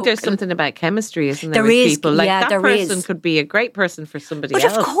 I joking. think there's something about chemistry, isn't there, There with is, people? Like, yeah, that there person is. could be a great person for somebody But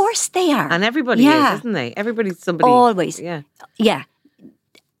else. of course they are. And everybody is, isn't they? Everybody's somebody. Always. Yeah. Yeah.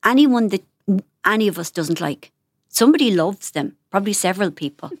 Anyone that any of us doesn't like, somebody loves them, probably several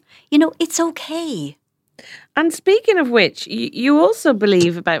people. It's okay. And speaking of which, you also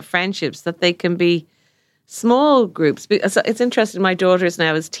believe about friendships that they can be small groups. It's interesting. My daughters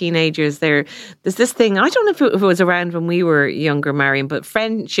now, as teenagers, there's this thing. I don't know if it was around when we were younger, Marian, but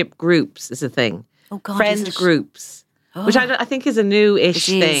friendship groups is a thing. Oh God, friend groups, which I think is a new-ish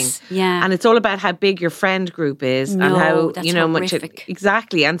thing. Yeah, and it's all about how big your friend group is and how that's much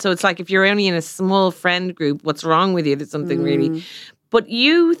exactly. And so it's like if you're only in a small friend group, what's wrong with you? There's something really. But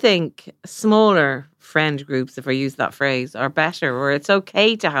you think smaller friend groups, if I use that phrase, are better, or it's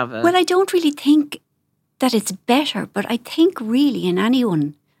okay to have a. Well, I don't really think that it's better, but I think really in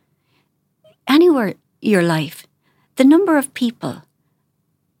anywhere your life, the number of people,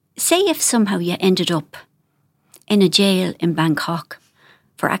 say if somehow you ended up in a jail in Bangkok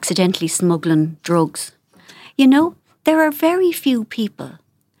for accidentally smuggling drugs, there are very few people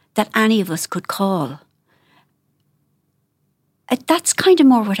that any of us could call. That's kind of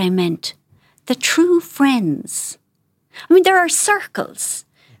more what I meant. The true friends. I mean, there are circles,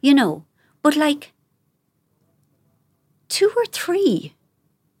 but like 2 or 3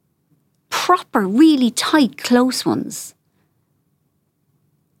 proper, really tight, close ones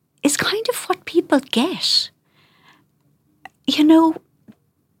is kind of what people get. You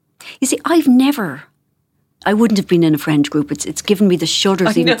see, I wouldn't have been in a friend group. It's given me the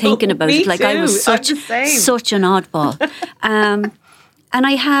shudders even thinking about it. Like, I was such an oddball. And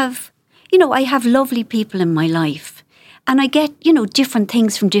I have lovely people in my life. And I get, different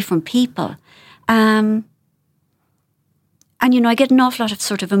things from different people. And, I get an awful lot of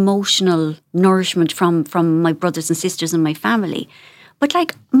sort of emotional nourishment from my brothers and sisters and my family. But,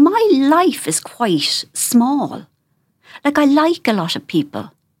 like, my life is quite small. Like, I like a lot of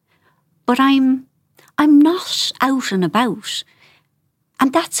people. But I'm not out and about.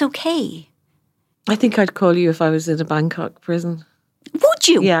 And that's okay. I think I'd call you if I was in a Bangkok prison. Would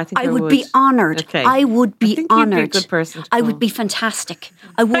you? Yeah, I think I would be honoured. Okay. I would be honoured. You'd be a good person to I call. would be fantastic.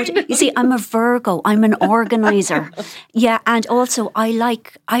 I would. You see, I'm a Virgo. I'm an organiser. Yeah, and also I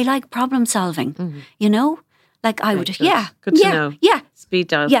like problem solving. Like I would. Good. Yeah. Good to know. Yeah. Speed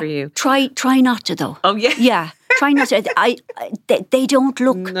dial Yeah. for you. Try not to though. Oh yeah. Yeah. Try not to. They don't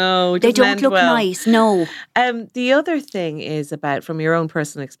look. No, it they doesn't don't end look well. nice. No. The other thing is about, from your own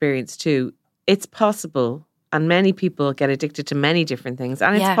personal experience too, it's possible, and many people get addicted to many different things,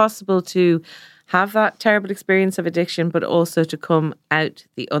 and it's possible to have that terrible experience of addiction, but also to come out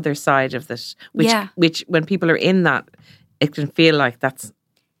the other side of this, which when people are in that, it can feel like that's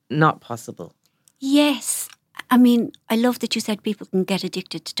not possible. Yes. I mean, I love that you said people can get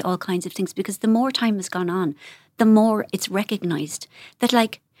addicted to all kinds of things, because the more time has gone on, the more it's recognised that,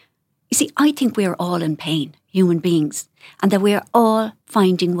 like, you see, I think we're all in pain, human beings, and that we're all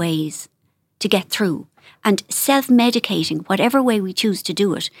finding ways to get through. And self-medicating, whatever way we choose to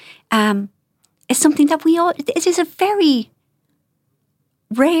do it, is something that it is a very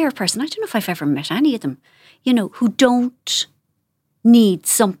rare person. I don't know if I've ever met any of them, who don't need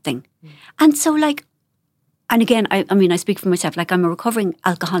something. And so, like, and again, I mean, I speak for myself, like, I'm a recovering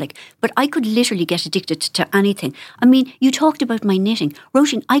alcoholic, but I could literally get addicted to anything. I mean, you talked about my knitting.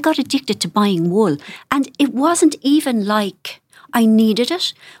 Roisin, I got addicted to buying wool, and it wasn't even like I needed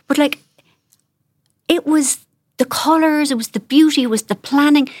it, but like, it was the colours, it was the beauty, it was the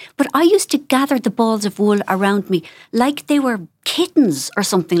planning. But I used to gather the balls of wool around me like they were kittens or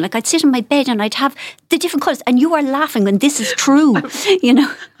something. Like I'd sit in my bed and I'd have the different colours. And you are laughing when this is true, you know.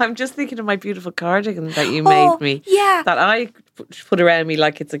 I'm just thinking of my beautiful cardigan that you made me. Yeah. That I put around me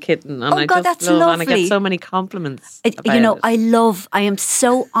like it's a kitten. And I God, just that's love lovely. And I get so many compliments about I am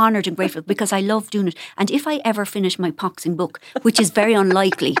so honoured and grateful because I love doing it. And if I ever finish my boxing book, which is very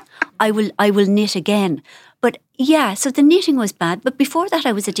unlikely, I will knit again. But yeah, so the knitting was bad. But before that,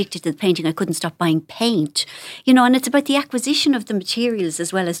 I was addicted to the painting. I couldn't stop buying paint, you know, and it's about the acquisition of the materials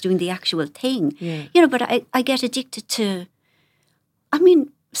as well as doing the actual thing. Yeah. You know, but I get addicted to,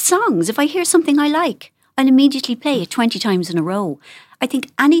 songs. If I hear something I like, I'll immediately play it 20 times in a row. I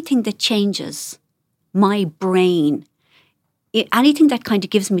think anything that changes my brain, anything that kind of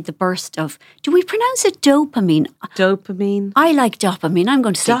gives me the burst of, do we pronounce it dopamine? Dopamine. I like dopamine. I'm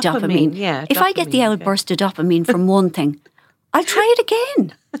going to say dopamine. Yeah, if I get the old burst of dopamine from one thing, I'll try it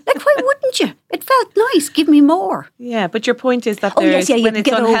again. Like, why wouldn't you? It felt nice. Give me more. Yeah, but your point is that when it's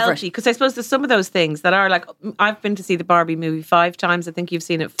get unhealthy. Because I suppose there's some of those things that are like, I've been to see the Barbie movie 5 times. I think you've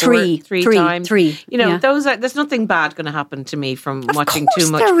seen it three times. Three. You know, yeah. there's nothing bad going to happen to me from Of watching course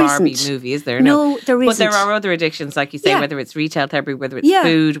too much there Barbie isn't. movie, is there? No, there isn't. But there are other addictions, like you say, Yeah. whether it's retail therapy, whether it's Yeah.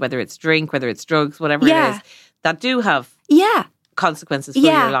 food, whether it's drink, whether it's drugs, whatever it Yeah. is, that do have Yeah, consequences for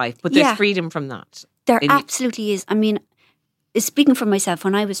Yeah. your life. But there's Yeah. freedom from that. there In- absolutely is. I mean, speaking for myself,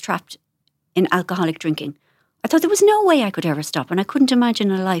 when I was trapped in alcoholic drinking, I thought there was no way I could ever stop, and I couldn't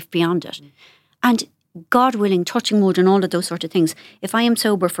imagine a life beyond it. And God willing, touching wood and all of those sort of things, if I am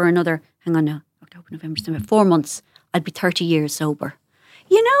sober for another, October, November, December, 4 months, I'd be 30 years sober.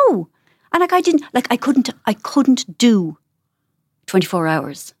 You know? And I couldn't do 24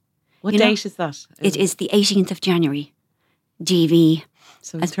 hours. What You know, date is that? It is the 18th of January, DV.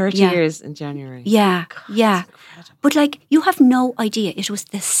 So 30 yeah. years in January. Yeah, yeah. incredible. But like, you have no idea. It was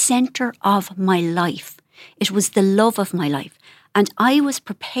the centre of my life. It was the love of my life. And I was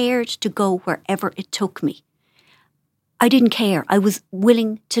prepared to go wherever it took me. I didn't care. I was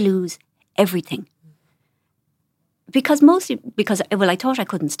willing to lose everything. Mostly because I thought I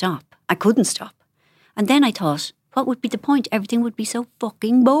couldn't stop. I couldn't stop. And then I thought, what would be the point? Everything would be so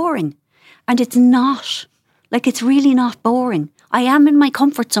fucking boring. And it's not. Like, it's really not boring. I am in my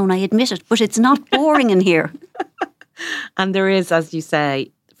comfort zone, I admit it, but it's not boring in here. And there is, as you say,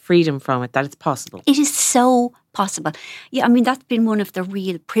 freedom from it, that it's possible. It is so possible. Yeah, I mean, that's been one of the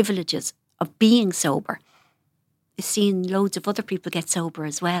real privileges of being sober, is seeing loads of other people get sober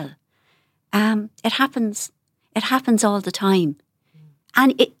as well. It happens all the time.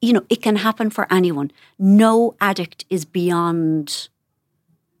 And it can happen for anyone. No addict is beyond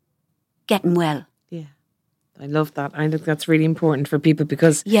getting well. Yeah. I love that. I think that's really important for people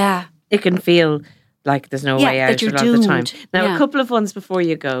because Yeah. it can feel like there's no way that out you're a lot of the time. doomed. Now, Yeah. a couple of ones before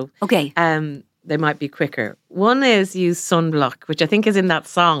you go. Okay. They might be quicker. One is use sunblock, which I think is in that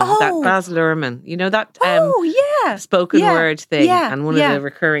song, that Oh. Baz Luhrmann. You know that yeah. spoken Yeah. word thing? Yeah. And one of the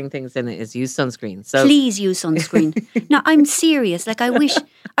recurring things in it is use sunscreen. So Please use sunscreen. Now, I'm serious. Like, I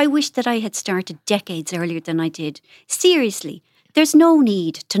wish that I had started decades earlier than I did. Seriously, there's no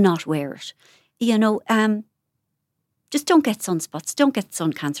need to not wear it. You know, just don't get sunspots. Don't get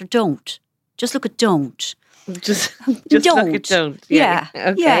sun cancer. Don't. Just look at don't. just Don't. look at don't. Yeah.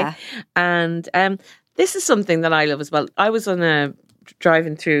 Okay. Yeah. And this is something that I love as well. I was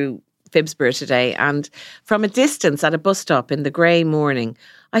driving through Phibsborough today, and from a distance at a bus stop in the grey morning,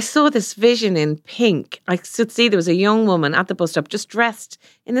 I saw this vision in pink. I could see there was a young woman at the bus stop just dressed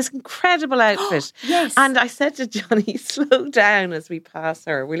in this incredible outfit. Yes. And I said to Johnny, slow down as we pass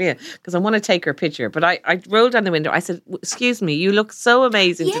her, will you? Because I want to take her picture. But I rolled down the window. I said, excuse me, you look so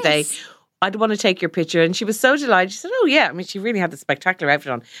amazing Yes. today. I'd want to take your picture. And she was so delighted. She said, oh, yeah. I mean, she really had the spectacular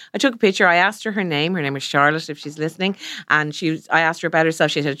outfit on. I took a picture. I asked her name. Her name was Charlotte, if she's listening. And I asked her about herself.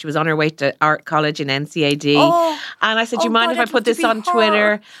 She said she was on her way to art college in NCAD. Oh. And I said, do you Oh, mind God, if I I'd put love to this be on her.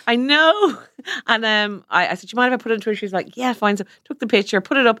 Twitter? I know. And I said, do you mind if I put it on Twitter? She was like, yeah, fine. So took the picture,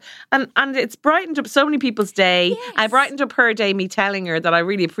 put it up. And it's brightened up so many people's day. Yes. I brightened up her day, me telling her that I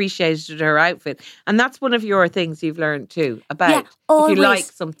really appreciated her outfit. And that's one of your things you've learned too, about always. if you like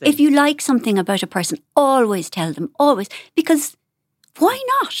something. If you like something about a person, always tell them, always. Because why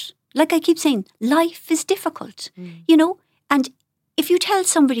not? Like I keep saying, life is difficult, you know? And if you tell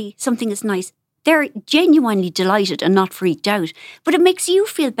somebody something is nice, they're genuinely delighted and not freaked out. But it makes you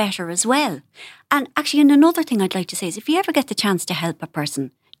feel better as well. And actually, and another thing I'd like to say is if you ever get the chance to help a person,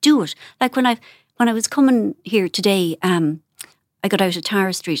 do it. Like when I was coming here today, I got out of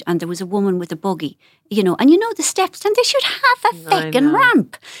Tara Street and there was a woman with a buggy, you know, and you know the steps, and they should have a I feckin' know.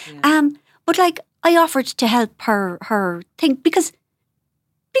 ramp. Yeah. But like, I offered to help her think, because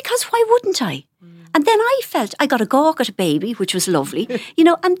why wouldn't I? And then I felt I got a gawk at a baby, which was lovely,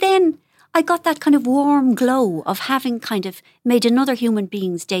 and then I got that kind of warm glow of having kind of made another human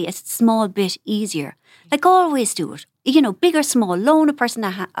being's day a small bit easier. Like, always do it. Big or small, loan a person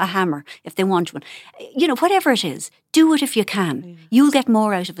a hammer if they want one. Whatever it is, do it if you can. Yeah. You'll get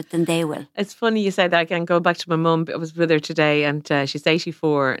more out of it than they will. It's funny you say that again. Go back to my mum. I was with her today, and she's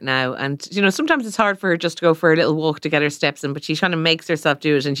 84 now. And, sometimes it's hard for her just to go for a little walk to get her steps in, but she kind of makes herself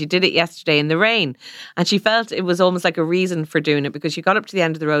do it. And she did it yesterday in the rain. And she felt it was almost like a reason for doing it, because she got up to the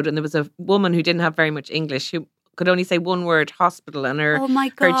end of the road and there was a woman who didn't have very much English, who could only say one word, hospital, and her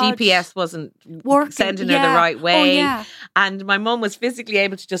GPS wasn't sending her the right way. Oh, yeah. And my mum was physically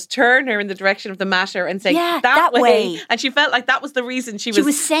able to just turn her in the direction of the matter and say, that way. And she felt like that was the reason she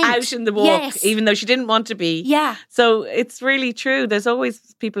was out in the walk, even though she didn't want to be. Yeah. So it's really true. There's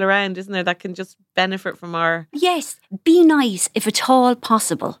always people around, isn't there, that can just benefit from our... Yes. Be nice if at all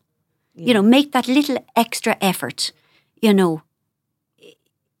possible. Yeah. Make that little extra effort.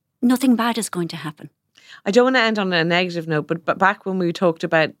 Nothing bad is going to happen. I don't want to end on a negative note, but back when we talked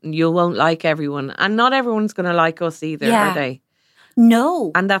about you won't like everyone, and not everyone's going to like us either, are they?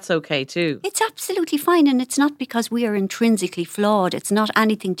 No. And that's okay too. It's absolutely fine, and it's not because we are intrinsically flawed. It's not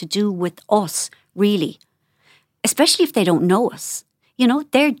anything to do with us, really. Especially if they don't know us.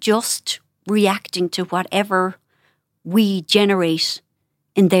 They're just reacting to whatever we generate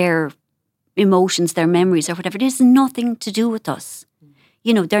in their emotions, their memories or whatever. It has nothing to do with us.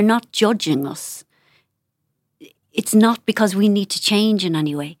 They're not judging us. It's not because we need to change in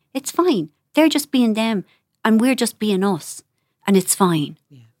any way. It's fine. They're just being them and we're just being us. And it's fine.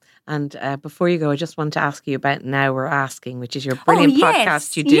 Yeah. And before you go, I just want to ask you about Now We're Asking, which is your brilliant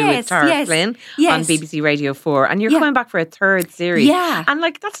podcast you do with Tara Flynn on BBC Radio 4. And you're coming back for a third series. Yeah. And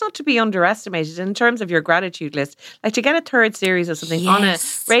that's not to be underestimated in terms of your gratitude list. To get a third series of something on a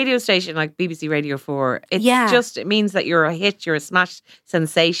radio station like BBC Radio 4, it means that you're a hit, you're a smash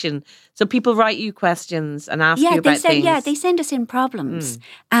sensation. So people write you questions and ask you about things. Yeah, they send us in problems.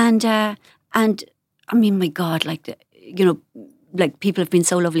 And I mean, my God, people have been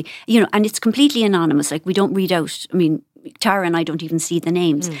so lovely, and it's completely anonymous. We don't read out. I mean, Tara and I don't even see the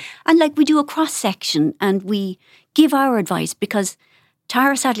names. And we do a cross section and we give our advice, because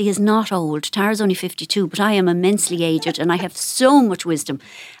Tara sadly is not old. Tara's only 52, but I am immensely aged and I have so much wisdom.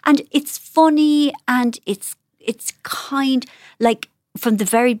 And it's funny and it's kind, from the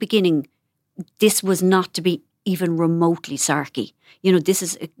very beginning, this was not to be even remotely sarky. This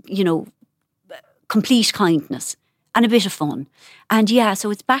is, complete kindness. And a bit of fun. And so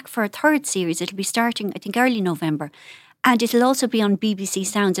it's back for a third series. It'll be starting, I think, early November. And it'll also be on BBC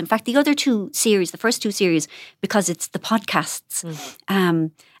Sounds. In fact, the other the first two series, because it's the podcasts.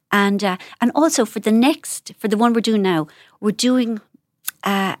 And also for the one we're doing now, we're doing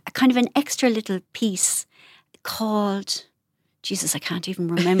a kind of an extra little piece called... Jesus, I can't even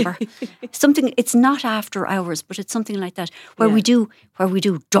remember. Something, it's not After Hours, but it's something like that, where we do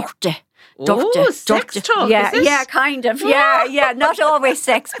dirty. Sex talk, yeah, kind of. Yeah, not always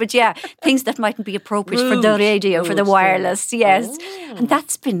sex, but things that mightn't be appropriate for the radio, for the wireless, yes. Ooh. And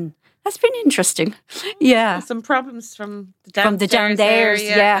that's been interesting. Yeah. Some problems from the downstairs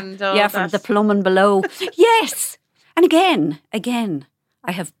area, from the plumbing below. Yes. And again,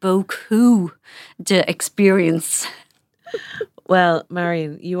 I have beaucoup to experience. Well,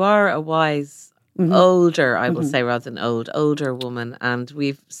 Marian, you are a wise, older, I will say rather than older woman, and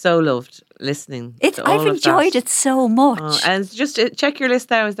we've so loved listening to all I've enjoyed it so much. And just check your list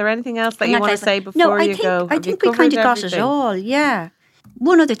now. Is there anything else that you want to say before you go? I think we kind of got it all, yeah.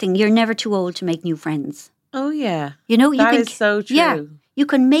 One other thing, you're never too old to make new friends. Oh, yeah. That is so true. Yeah, you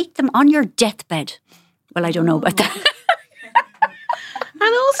can make them on your deathbed. Well, I don't know about that.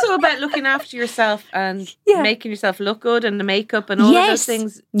 And also about looking after yourself and making yourself look good, and the makeup and all of those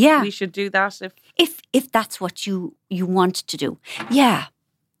things. Yeah. We should do that if that's what you want to do. Yeah.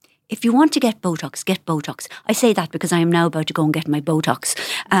 If you want to get Botox, get Botox. I say that because I am now about to go and get my Botox.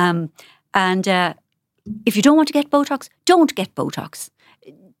 And if you don't want to get Botox, don't get Botox.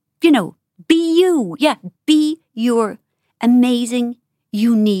 Be you. Yeah, be your amazing,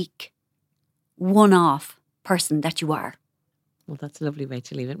 unique, one-off person that you are. Well, that's a lovely way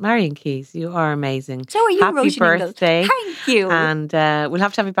to leave it. Marian Keyes, you are amazing. So are you, Happy birthday. Thank you. And we'll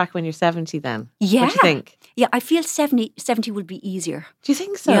have to have you back when you're 70 then. Yeah. What do you think? Yeah, I feel 70 would be easier. Do you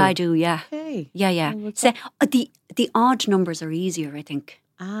think so? Yeah, I do, yeah. Okay. Yeah. So, the odd numbers are easier, I think.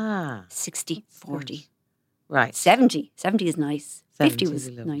 60, 40. Right. 70 is nice. 50 was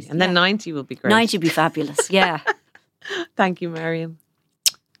nice. And then 90 will be great. 90 will be fabulous, yeah. Thank you, Marian.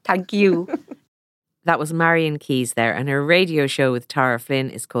 Thank you. That was Marian Keyes there, and her radio show with Tara Flynn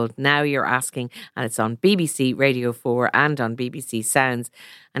is called Now You're Asking, and it's on BBC Radio 4 and on BBC Sounds.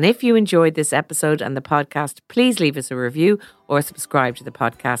 And if you enjoyed this episode and the podcast, please leave us a review or subscribe to the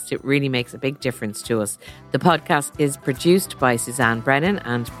podcast. It really makes a big difference to us. The podcast is produced by Suzanne Brennan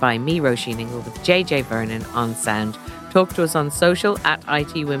and by me, Roisin Ingle, with JJ Vernon on sound. Talk to us on social at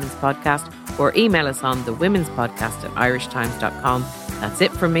IT Women's Podcast or email us on thewomenspodcast@irishtimes.com. That's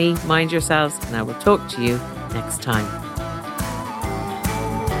it from me. Mind yourselves, and I will talk to you next time.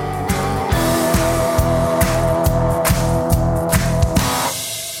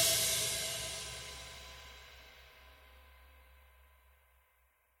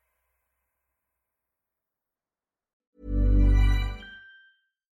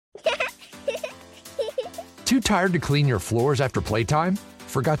 Too tired to clean your floors after playtime?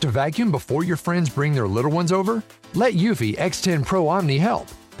 Forgot to vacuum before your friends bring their little ones over? Let Eufy X10 Pro Omni help.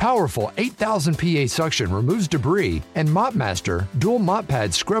 Powerful 8,000 PA suction removes debris, and MopMaster dual mop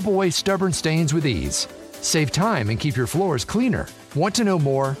pads scrub away stubborn stains with ease. Save time and keep your floors cleaner. Want to know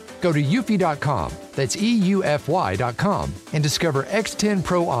more? Go to eufy.com, that's EUFY.com, and discover X10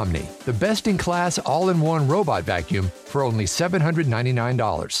 Pro Omni, the best-in-class all-in-one robot vacuum for only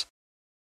 $799.